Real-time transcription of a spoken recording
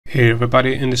Hey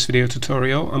everybody, in this video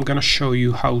tutorial I'm gonna show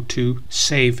you how to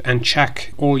save and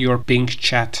check all your Bing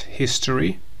chat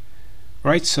history.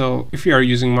 Right, so if you are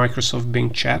using Microsoft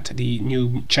Bing Chat, the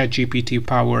new ChatGPT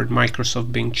powered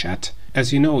Microsoft Bing Chat,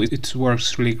 as you know it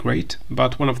works really great,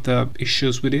 but one of the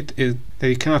issues with it is that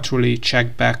you cannot really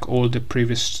check back all the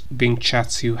previous Bing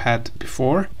chats you had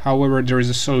before. However, there is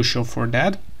a solution for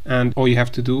that. And all you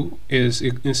have to do is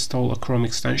install a Chrome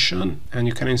extension, and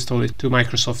you can install it to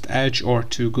Microsoft Edge or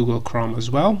to Google Chrome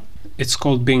as well. It's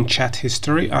called Bing Chat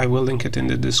History. I will link it in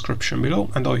the description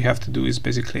below, and all you have to do is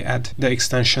basically add the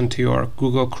extension to your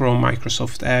Google Chrome,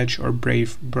 Microsoft Edge or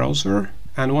Brave browser.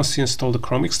 And once you install the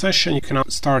Chrome extension, you can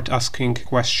start asking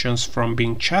questions from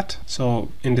Bing Chat. So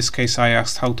in this case I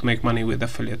asked how to make money with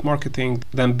affiliate marketing.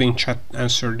 Then Bing Chat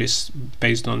answered this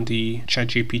based on the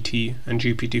ChatGPT and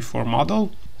GPT-4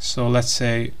 model. So let's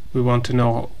say we want to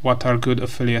know what are good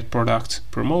affiliate products to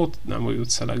promote, then we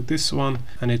would select this one,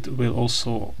 and it will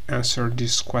also answer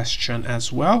this question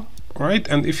as well. Alright,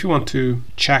 and if you want to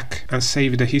check and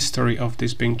save the history of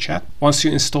this Bing Chat, once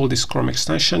you install this Chrome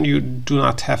extension, you do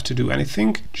not have to do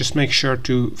anything. Just make sure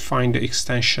to find the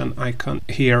extension icon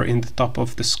here in the top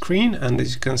of the screen, and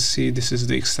as you can see, this is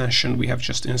the extension we have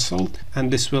just installed, and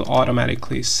this will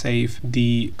automatically save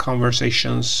the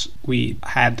conversations we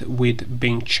had with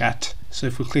Bing Chat. So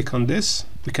if we click on this,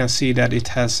 we can see that it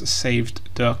has saved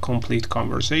the complete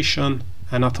conversation.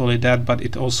 And not only that, but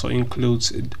it also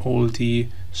includes all the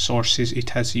sources it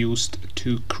has used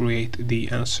to create the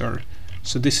answer.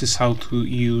 So this is how to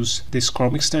use this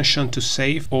Chrome extension to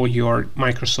save all your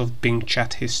Microsoft Bing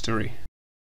Chat history.